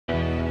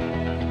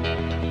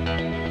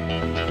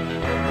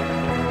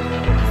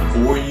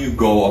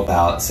go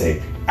about,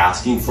 say,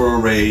 asking for a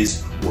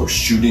raise or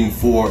shooting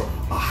for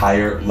a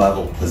higher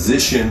level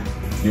position,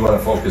 you want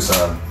to focus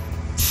on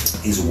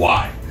is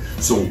why.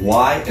 So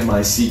why am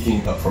I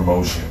seeking a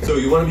promotion? So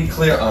you want to be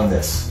clear on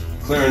this,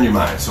 clear in your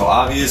mind. So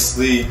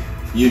obviously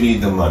you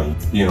need the money,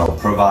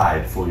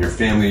 provide for your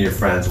family, your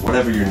friends,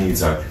 whatever your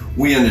needs are.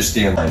 We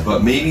understand that,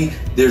 but maybe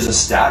there's a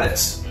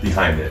status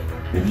behind it.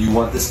 Maybe you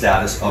want the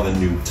status of a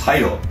new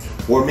title,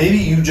 or maybe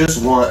you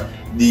just want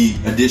the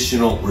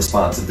additional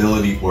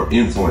responsibility or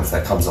influence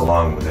that comes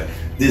along with it.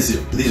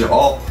 These are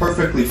all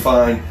perfectly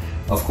fine.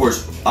 Of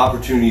course,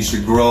 opportunities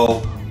to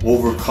grow,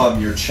 overcome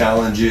your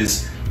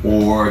challenges,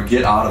 or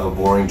get out of a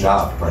boring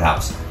job,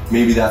 perhaps.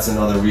 Maybe that's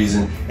another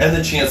reason, and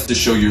the chance to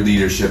show your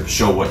leadership,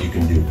 show what you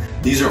can do.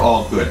 These are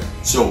all good.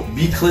 So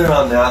be clear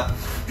on that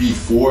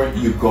before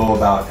you go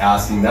about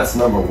asking. That's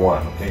number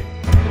one, okay?